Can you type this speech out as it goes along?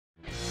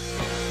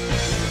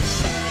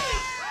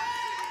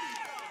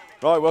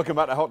Right, welcome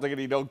back to Hot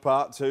Diggity Dog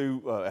Part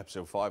 2,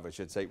 Episode 5, I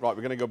should say. Right,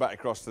 we're going to go back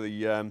across to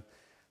the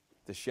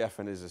chef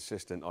and his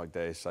assistant, I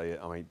dare say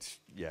it. I mean,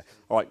 yeah.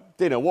 All right,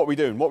 Dino, what are we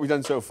doing? What have we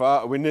done so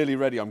far? We're nearly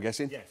ready, I'm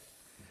guessing? Yes,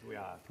 we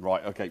are.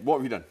 Right, okay. What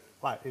have you done?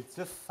 Right, it's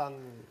just some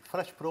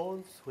fresh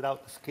prawns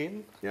without the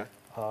skin. Yeah.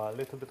 A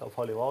little bit of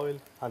olive oil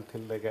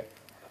until they get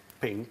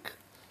pink.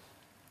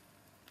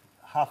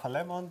 Half a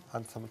lemon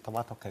and some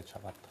tomato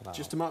ketchup.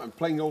 Just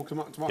plain old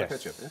tomato yes.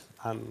 ketchup, yeah?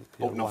 And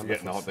not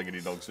forgetting the Hot Diggity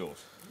Dog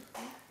sauce.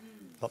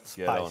 Not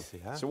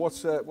spicy, huh? So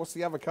what's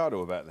the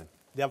avocado about then?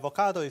 The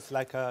avocado is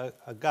like a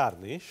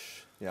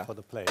garnish for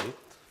the plate.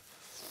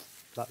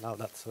 Now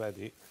that's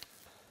ready.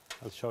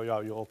 I'll show you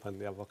how you open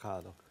the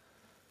avocado.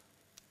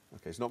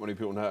 Okay, it's not many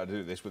people know how to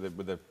do this with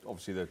the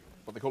obviously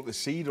what they call it, the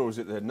seed, or is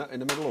it the nut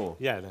in the middle? Or?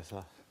 Yeah, there's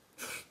a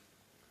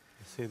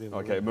seed in the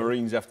Okay, middle.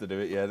 Marines have to do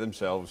it, yeah,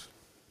 themselves.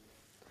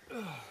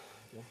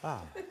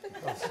 Ah,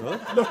 that's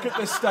good. Look at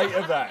the state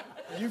of that.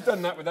 You've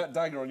done that with that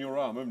dagger on your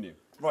arm, haven't you?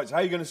 Right, so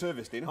how are you going to serve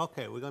this, Dino?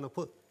 Okay, we're going to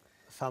put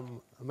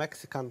some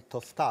Mexican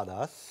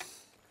tostadas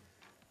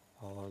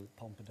on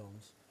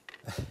Pompadons.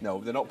 No,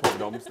 they're not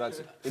poppadoms,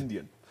 that's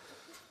Indian.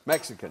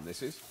 Mexican,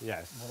 this is.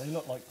 Yes. Well, they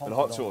look like pompadons. And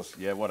hot sauce,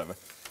 yeah, whatever.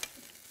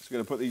 Just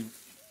going to put these...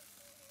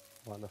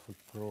 Wonderful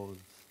prawns.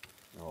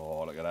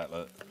 Oh, look at that,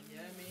 look.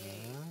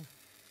 Yummy.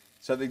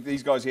 So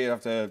these guys here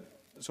have to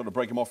sort of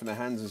break them off in their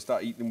hands and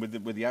start eating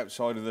them with the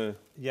outside of the...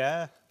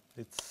 Yeah,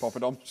 it's...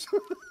 Poppadoms.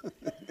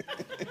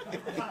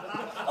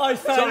 I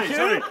thank you.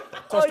 Sorry.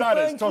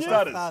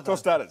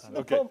 Tostadas.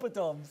 Okay.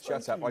 Pompadons.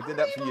 Shut up, I did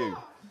that for you.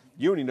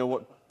 You only know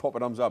what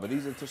poppadoms are, but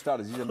these are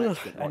tostadas, these are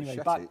Mexican. Right, Anyway,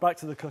 shut it. back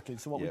to the cooking.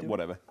 So what we Yeah, do?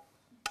 whatever.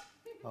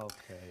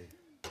 Okay.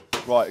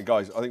 Right,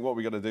 guys, I think what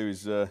we're going to do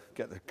is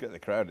get the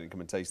crowd in and come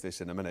and taste this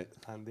in a minute.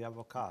 And the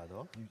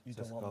avocado. You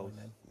don't want mine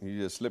then. You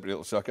just slippery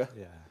little sucker.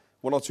 Yeah.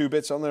 1 or 2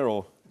 bits on there,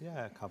 or?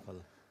 Yeah, a couple.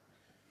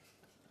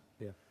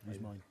 Yeah.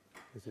 Use mine.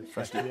 Is it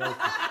freshly opened?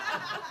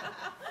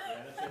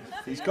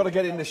 He's got to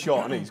get in the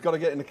shot, and he's got to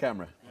get in the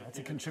camera. I had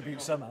to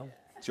contribute somehow.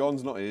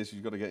 John's not here, so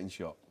he's got to get in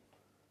shot.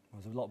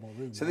 There's a lot more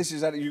room. So this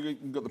is,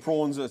 you've got the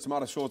prawns, the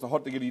tomato sauce, the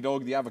Hot Diggity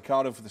Dog, the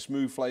avocado for the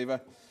smooth flavour.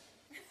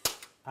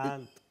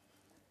 And...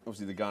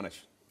 Obviously the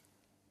garnish.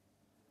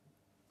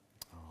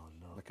 Oh,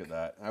 no. Look at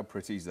that. How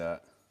pretty is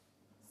that?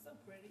 So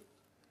pretty.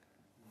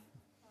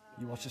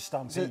 You watch a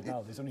stampede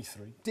now. There's only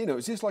 3. Dino,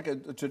 is this like a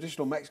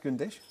traditional Mexican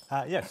dish?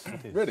 Yes,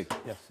 it is. Really?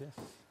 Yes, yes.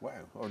 Wow,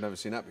 I've never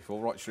seen that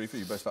before. Right, Sharifa,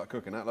 you better start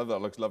cooking that. Love that,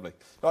 looks lovely.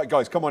 Right,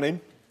 guys, come on in.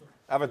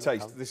 Have a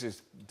taste. This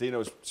is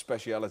Dino's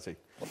speciality.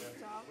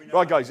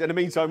 Right, guys, in the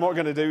meantime, what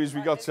we're going to do is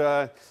we've got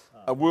a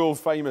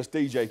world-famous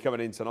DJ coming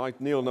in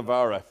tonight, Neil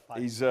Navarra.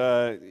 He's,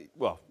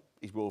 well,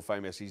 he's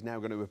world-famous. He's now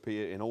going to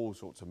appear in all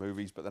sorts of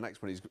movies, but the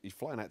next one, he's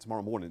flying out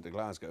tomorrow morning to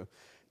Glasgow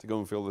to go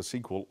and film the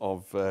sequel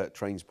of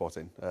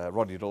Trainspotting.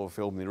 Roddy Doyle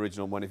filmed the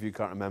original one. If you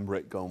can't remember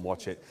it, go and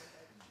watch it.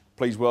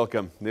 Please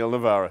welcome Neil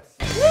Navarra.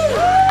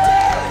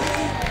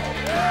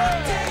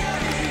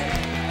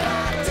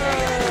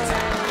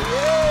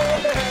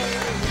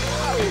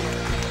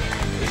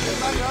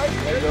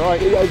 All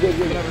right, you can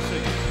have a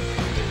seat.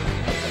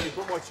 Let me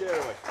put my chair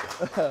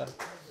away.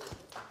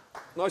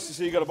 Nice to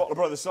see you got a bottle of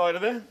brother cider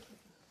there.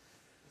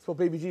 That's what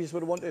baby Jesus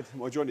would have wanted.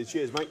 Well, Johnny,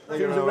 cheers, mate. If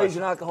he was a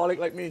raging alcoholic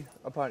like me,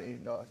 apparently,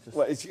 no. Just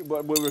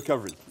Well, we're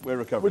recovering. We're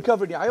recovering.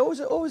 recovered, yeah. I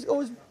always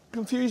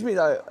confuse me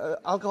that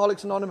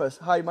Alcoholics Anonymous.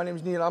 Hi, my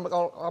name's Neil. I'm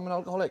an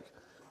alcoholic.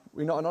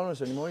 We're not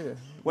anonymous anymore either.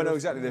 Well, no,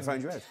 exactly. They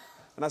found you out,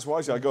 and that's why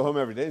I say I go home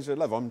every day and say,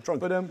 "Love, I'm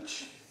drunk." But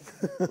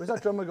where's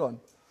that drummer gone?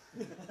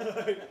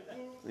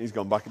 He's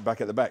gone back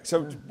at the back.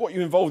 So, what are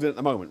you involved in at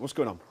the moment? What's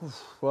going on?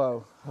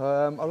 Wow.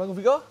 How long have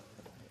we got?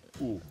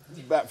 Ooh,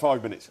 about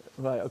 5 minutes.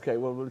 Right. Okay.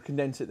 Well, we'll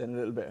condense it then a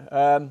little bit.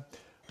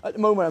 At the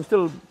moment, I'm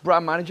still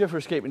brand manager for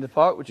Escaping the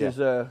Park, which is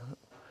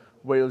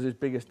Wales'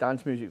 biggest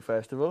dance music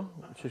festival,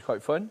 which is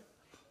quite fun.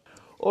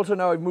 Also,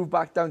 now I've moved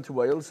back down to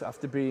Wales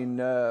after being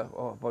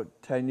about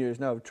 10 years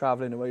now,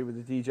 travelling away with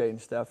the DJ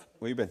and stuff.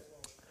 Where you been?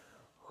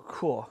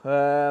 Cool.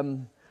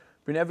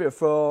 Been everywhere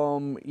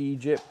from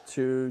Egypt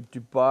to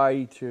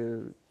Dubai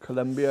to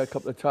Colombia a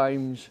couple of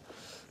times.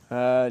 New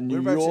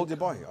Whereabouts York. in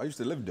Dubai? I used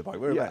to live in Dubai.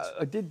 Whereabouts?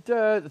 Yeah, I did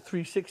the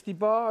 360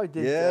 bar. I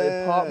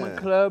did Apartment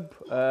Club.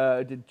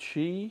 I did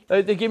Chi.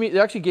 They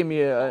actually gave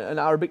me an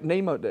Arabic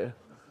name out there.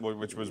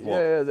 Which was what?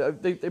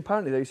 Yeah,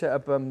 apparently they set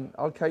up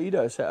Al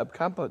Qaeda set up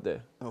camp out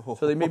there. Oh.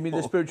 So they made me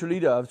the spiritual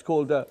leader. I was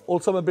called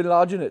Osama bin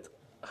Laden. It.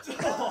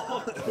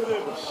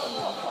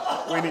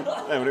 We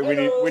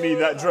need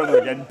that drummer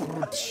again.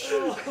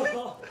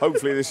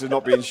 Hopefully this is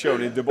not being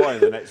shown in Dubai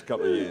in the next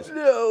couple of years.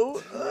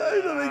 No, I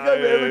don't think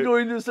I'm ever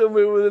going to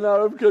somewhere with an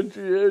Arab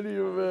country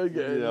anywhere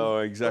again. No,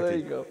 exactly. There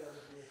you go.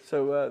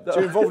 So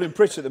you're involved in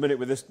Pritch at the minute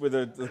with this, with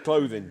the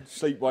clothing.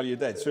 Sleep while you're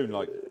dead soon,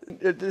 like.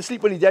 The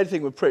sleep when you're dead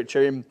thing with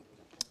Pritch.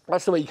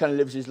 That's the way he kind of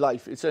lives his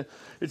life.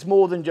 It's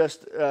more than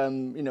just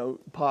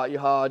party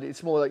hard.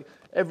 It's more like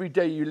every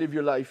day you live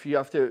your life, you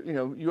have to,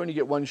 you only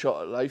get one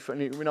shot at life,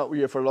 and we're not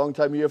here for a long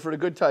time. We're here for a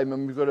good time,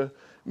 and we've got to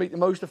make the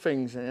most of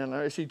things. And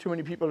I see too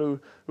many people who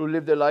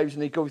live their lives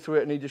and they go through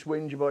it and they just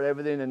whinge about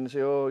everything and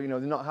say, oh, you know,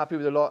 they're not happy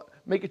with a lot.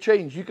 Make a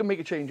change. You can make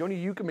a change. Only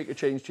you can make a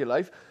change to your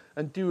life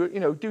and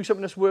do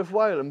something that's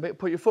worthwhile and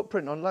put your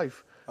footprint on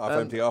life. Half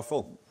empty, half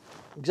full.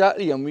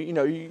 Exactly, and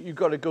you've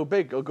got to go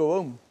big or go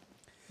home.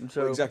 And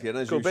so well, exactly, and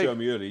as you showed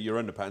me earlier,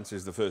 your underpants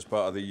is the first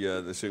part of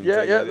the suit.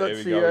 Yeah, there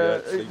that's we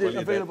go.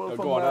 available from...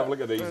 Go on, have a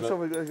look at these. I'm not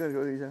going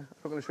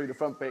to show you the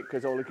front bit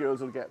because all the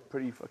girls will get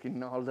pretty fucking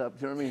gnarled up,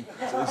 do you know what I mean?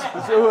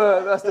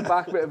 So that's the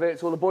back bit of it,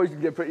 so all the boys can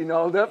get pretty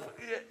gnarled up.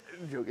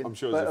 Joking. I'm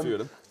sure there's a few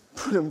of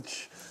them.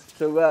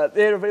 So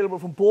they're available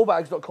from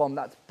ballbags.com,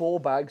 that's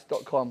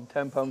ballbags.com,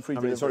 £10 free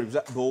delivery. Sorry, was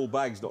that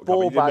ballbags.com?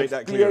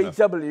 Ballbags,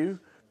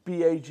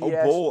 B-A-W-B-A-G-S.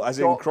 Oh, ball, as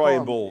in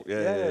crying ball.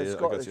 Yeah,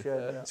 Scottish, I got you.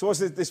 yeah. So what's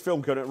this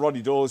film coming out?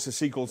 Roddy Doyle, it's a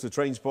sequel to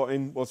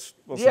Trainspotting. What's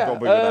the gobbling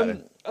with that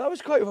then? That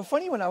was quite a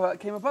funny one how that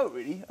came about,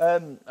 really.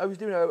 I was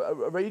doing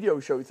a radio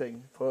show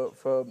thing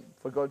for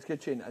God's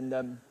Kitchen,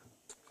 and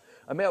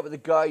I met up with a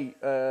guy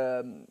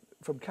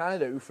from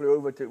Canada who flew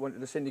over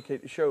wanted to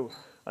syndicate the show,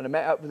 and I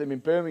met up with him in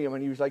Birmingham,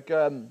 and he was like,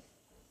 right,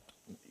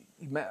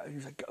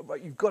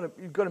 you've got to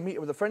meet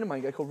up with a friend of mine,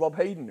 a guy called Rob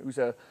Hayden, who's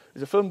a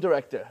film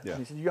director. Yeah.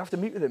 And he said, you have to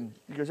meet with him.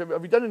 He goes, have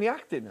you done any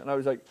acting? And I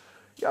was like,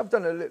 yeah, I've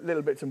done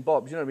little bits and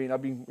bobs. You know what I mean?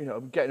 I've been,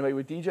 getting away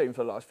with DJing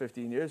for the last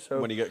 15 years. So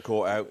when you get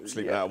caught out,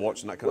 sleeping out,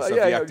 watching that kind of stuff,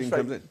 the acting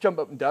comes in. Jump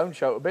up and down,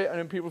 shout a bit, and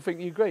then people think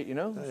you're great, you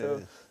know.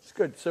 It's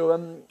good.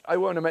 So I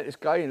went and met this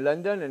guy in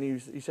London, and he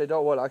said,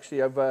 oh well,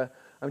 actually, I'm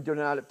doing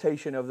an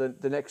adaptation of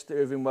the next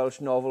Irving Welsh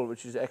novel,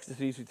 which is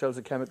Ecstasy, who tells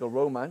a chemical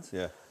romance.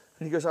 Yeah.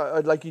 And he goes,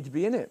 I'd like you to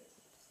be in it.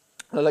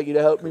 I'd like you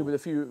to help me with a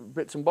few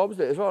bits and bobs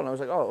there as well. And I was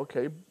like, oh,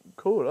 okay,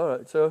 cool, all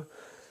right. So,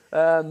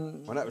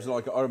 and that was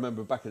like, I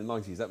remember back in the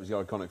 90s, that was the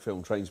iconic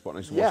film Trainspotting. I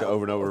used to watch it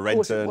over and over.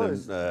 Renton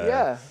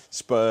and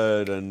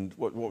Spurred and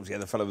what was the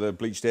other fellow with the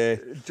bleached hair?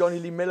 Johnny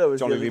Lee Miller was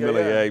Johnny Lee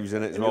Miller, he was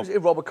in it as well.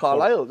 Robert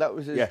Carlyle, that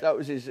was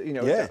his,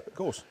 Yeah, of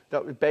course.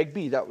 That was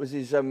Begbie, that was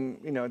his,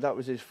 that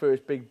was his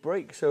first big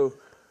break. So,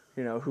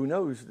 who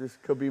knows? This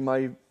could be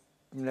my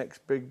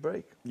next big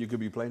break. You could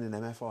be playing in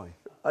MFI.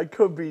 I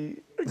could be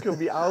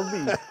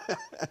Albie.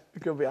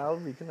 It could be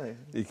Albie, couldn't I?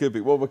 You could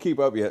be. Well, we'll keep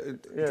up you.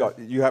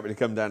 You happy to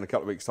come down in a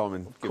couple of weeks' time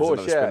and give us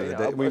another spin of the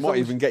day? We might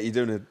even get you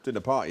doing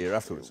a party here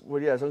afterwards.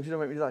 Well, yeah, as long as you don't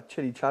make me do that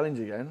chilly challenge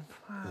again.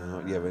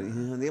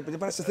 But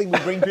that's the thing. We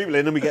bring people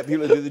in and we get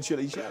people to do the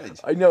chilly challenge.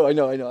 I know.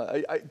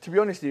 To be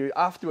honest with you,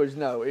 afterwards,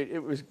 no,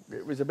 it was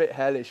a bit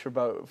hellish for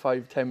about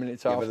 5-10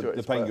 minutes afterwards. But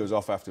the pain goes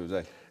off afterwards,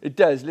 eh? It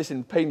does.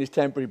 Listen, pain is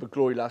temporary, but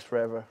glory lasts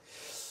forever.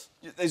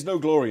 There's no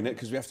glory in it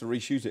because we have to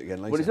reshoot it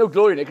again later. Well, there's no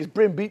glory in it because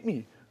Bryn beat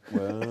me.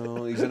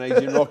 Well, he's an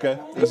aging rocker.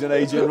 Oh,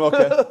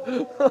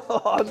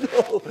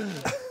 no.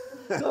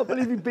 I can't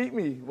believe he beat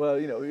me. Well,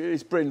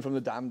 it's Bryn from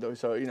the Dam, though,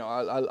 so,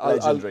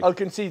 I'll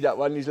concede that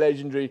one. He's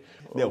legendary.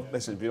 Neil,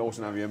 listen, it's been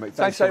awesome having you, mate.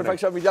 Thanks for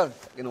having me down.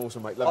 Fucking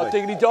awesome, mate. Lovely. Hot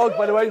Diggity Dog,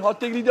 by the way.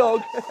 Hot Diggity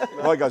Dog.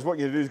 Right, guys, what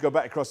you're going to do is go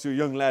back across to a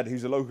young lad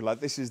who's a local lad.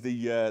 This is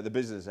the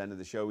business end of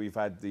the show. We've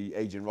had the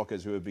aging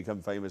rockers who have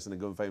become famous and are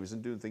going famous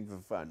and doing things for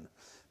fun.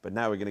 But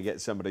now we're going to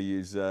get somebody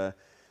who's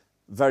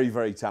very,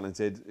 very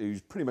talented,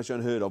 who's pretty much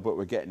unheard of, but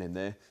we're getting in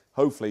there.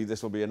 Hopefully,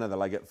 this will be another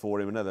leg up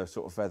for him, another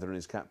sort of feather in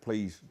his cap.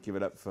 Please give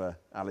it up for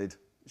Alwed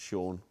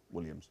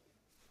Williams.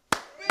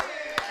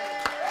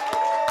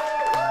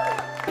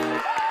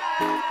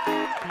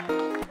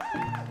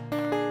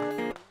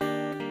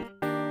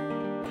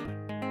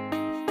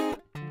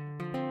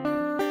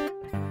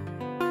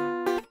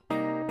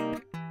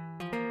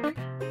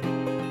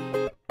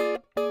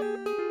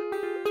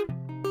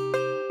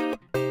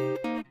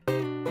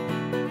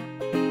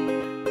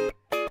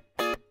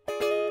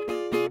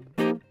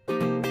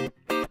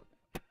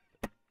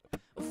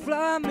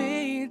 Fly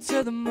me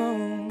to the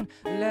moon,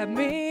 let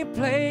me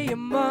play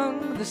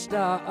among the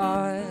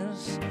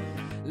stars.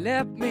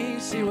 Let me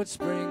see what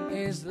spring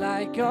is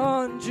like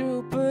on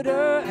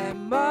Jupiter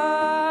and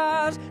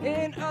Mars.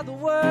 In other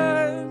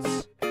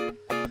words,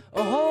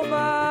 hold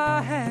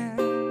my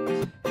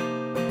hand.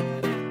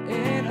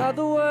 In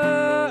other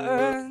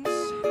words,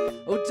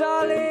 oh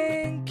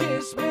darling,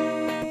 kiss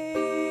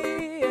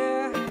me.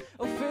 Yeah.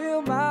 Oh,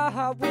 fill my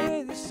heart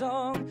with your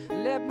song.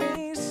 Let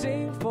me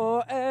sing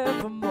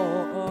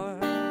forevermore.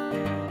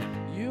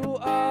 You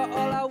are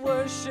all I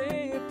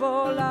worship,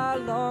 all I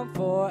long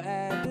for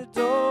and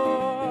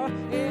adore.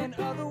 In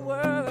other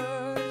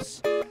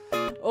words,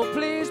 oh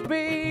please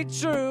be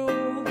true.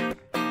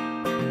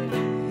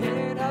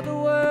 In other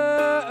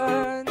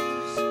words,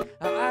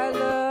 I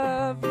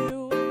love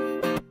you.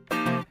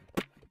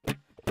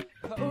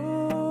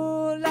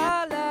 Ooh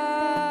la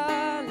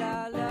la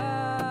la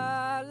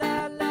la la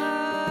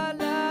la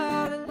la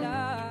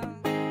la.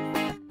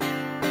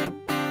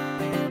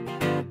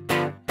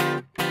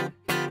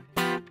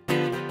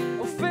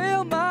 Oh,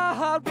 fill my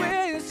heart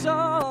with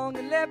song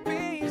and let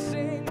me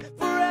sing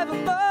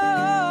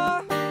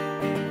forevermore.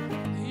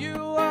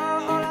 You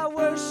are all I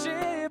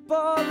worship,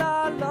 all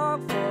I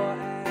long for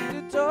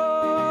and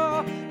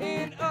adore.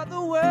 In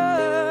other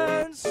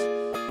words,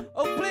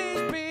 oh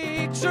please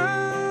be true.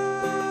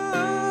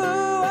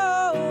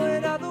 Oh,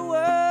 in other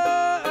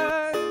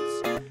words,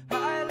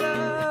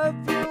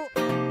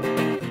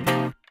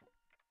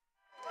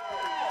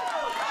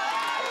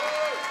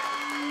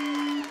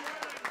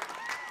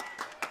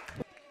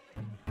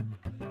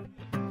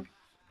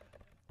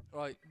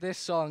 this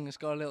song has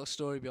got a little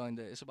story behind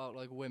it. It's about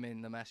like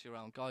women that mess you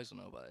around. Guys don't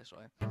know about this,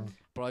 right?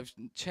 But I've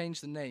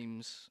changed the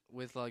names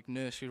with like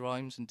nursery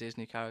rhymes and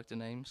Disney character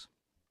names.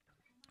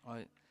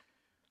 Right.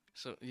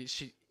 So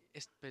it's a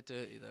bit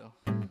dirty though.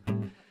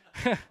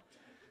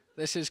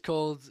 This is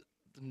called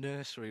the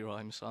nursery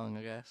rhyme song,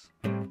 I guess.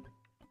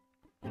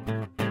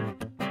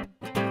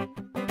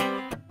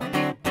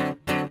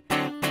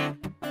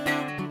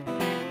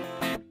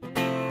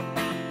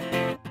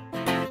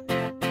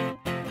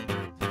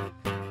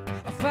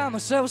 Found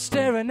myself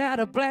staring at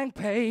a blank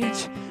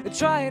page,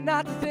 trying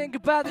not to think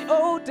about the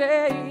old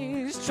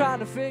days, trying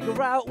to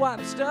figure out why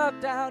I'm stuck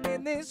down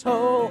in this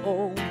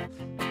hole,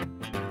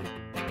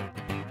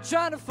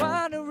 trying to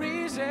find a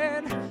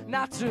reason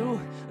not to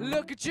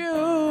look at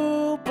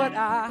you, but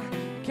I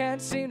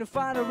can't seem to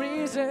find a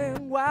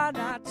reason why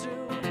not to.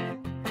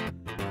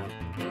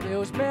 It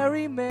was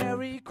Mary,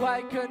 Mary,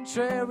 quite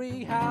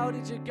contrary, how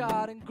did your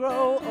garden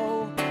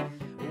grow?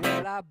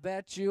 Well, I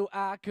bet you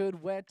I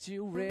could wet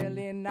you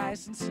really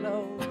nice and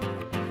slow.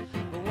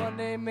 But one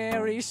day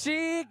Mary,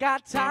 she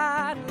got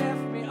tired and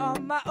left me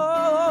on my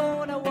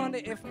own. I wonder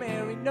if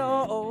Mary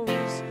knows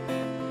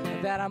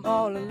that I'm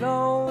all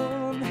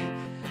alone.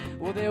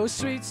 Well, there was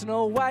sweet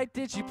Snow White,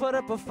 did she put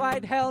up a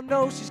fight? Hell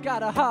no, she's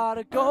got a heart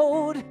of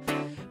gold.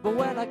 But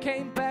when I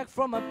came back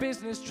from a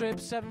business trip,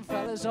 7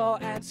 fellas all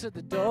answered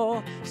the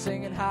door,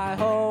 singing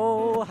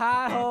hi-ho,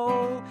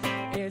 hi-ho,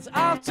 it's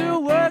off to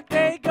work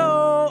they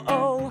go.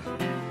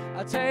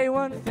 I'll tell you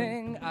one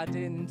thing, I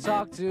didn't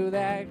talk to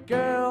that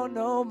girl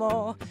no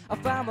more. I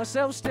found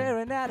myself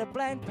staring at a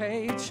blank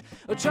page,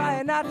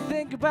 trying not to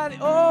think about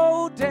the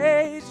old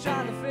days,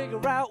 trying to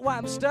figure out why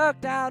I'm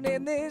stuck down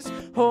in this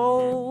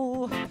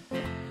hole.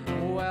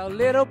 Well,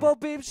 little Bo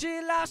Peep,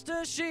 she lost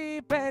her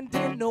sheep and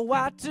didn't know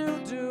what to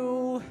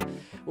do.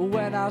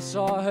 When I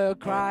saw her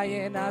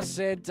crying, I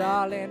said,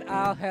 darling,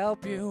 I'll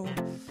help you.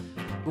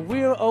 But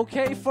we were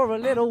okay for a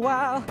little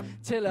while,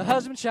 till her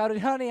husband shouted,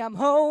 honey, I'm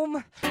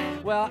home.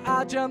 Well,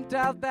 I jumped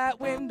out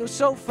that window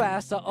so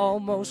fast, I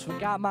almost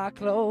forgot my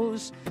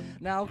clothes.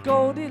 Now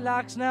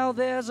Goldilocks, now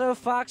there's a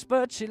fox,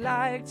 but she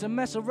liked to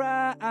mess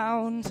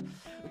around.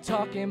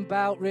 Talking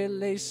about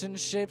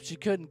relationships, she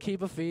couldn't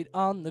keep her feet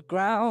on the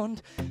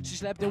ground. She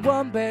slept in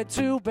 1 bed,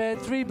 2 bed,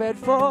 3 bed,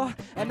 4,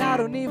 and I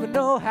don't even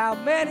know how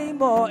many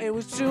more. It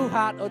was too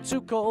hot or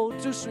too cold,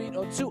 too sweet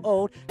or too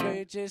old, girl,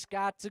 you just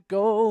got to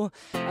go.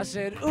 I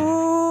said, ooh,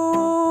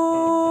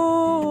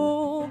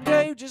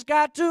 girl, you just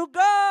got to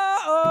go.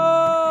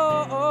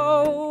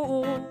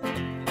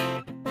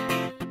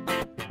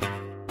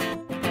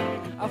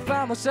 I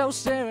found myself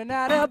staring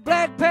at a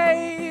blank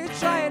page,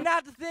 trying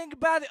not to think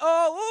about the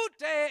old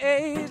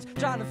days,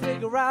 trying to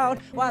figure out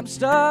why I'm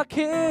stuck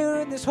here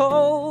in this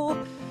hole.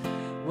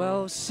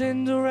 Well,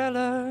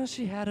 Cinderella,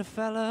 she had a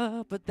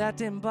fella, but that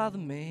didn't bother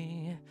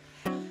me.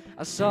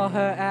 I saw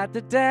her at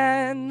the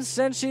dance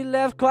and she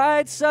left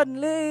quite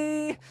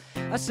suddenly.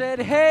 I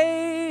said,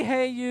 hey,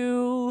 hey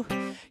you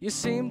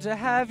seem to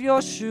have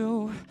your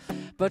shoe.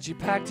 But she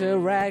packed her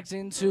rags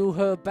into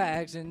her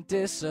bags and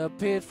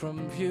disappeared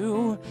from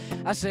view.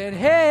 I said,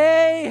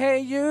 hey, hey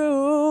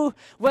you,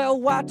 well,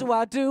 what do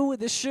I do with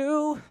the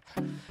shoe?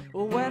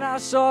 When I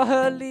saw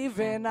her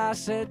leaving, I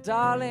said,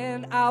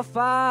 darling, I'll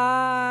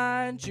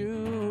find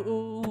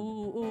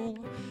you.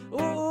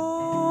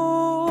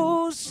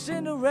 Ooh,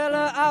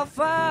 Cinderella, I'll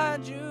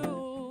find you.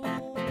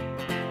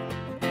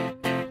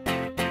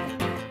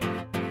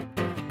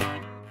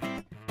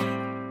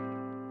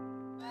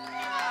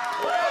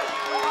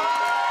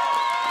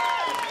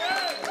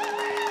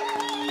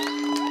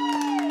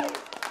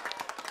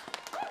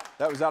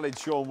 That was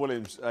Alwed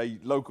Williams, a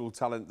local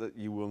talent that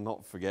you will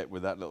not forget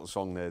with that little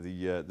song there,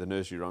 the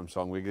nursery rhyme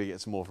song. We're going to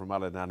get some more from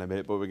Alwed in a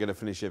minute, but we're going to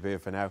finish up here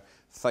for now.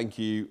 Thank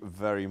you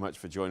very much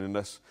for joining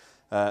us.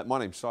 My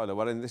name's Siler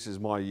Welling. This is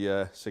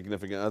my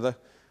significant other.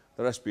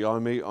 The rest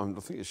behind me, I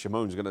think it's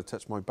Shimon's going to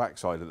touch my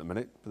backside at the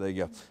minute. But there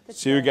you go.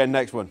 See you again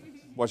next one.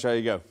 Watch how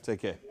you go. Take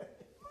care.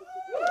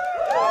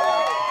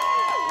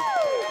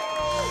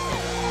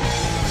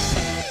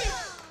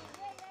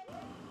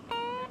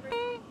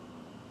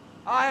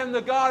 I am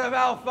the god of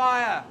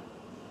hellfire,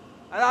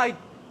 and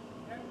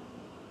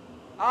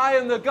I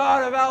am the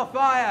god of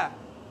hellfire,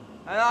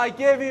 and I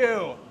give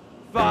you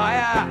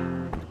fire.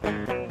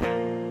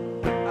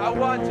 I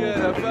want you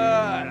to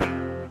burn.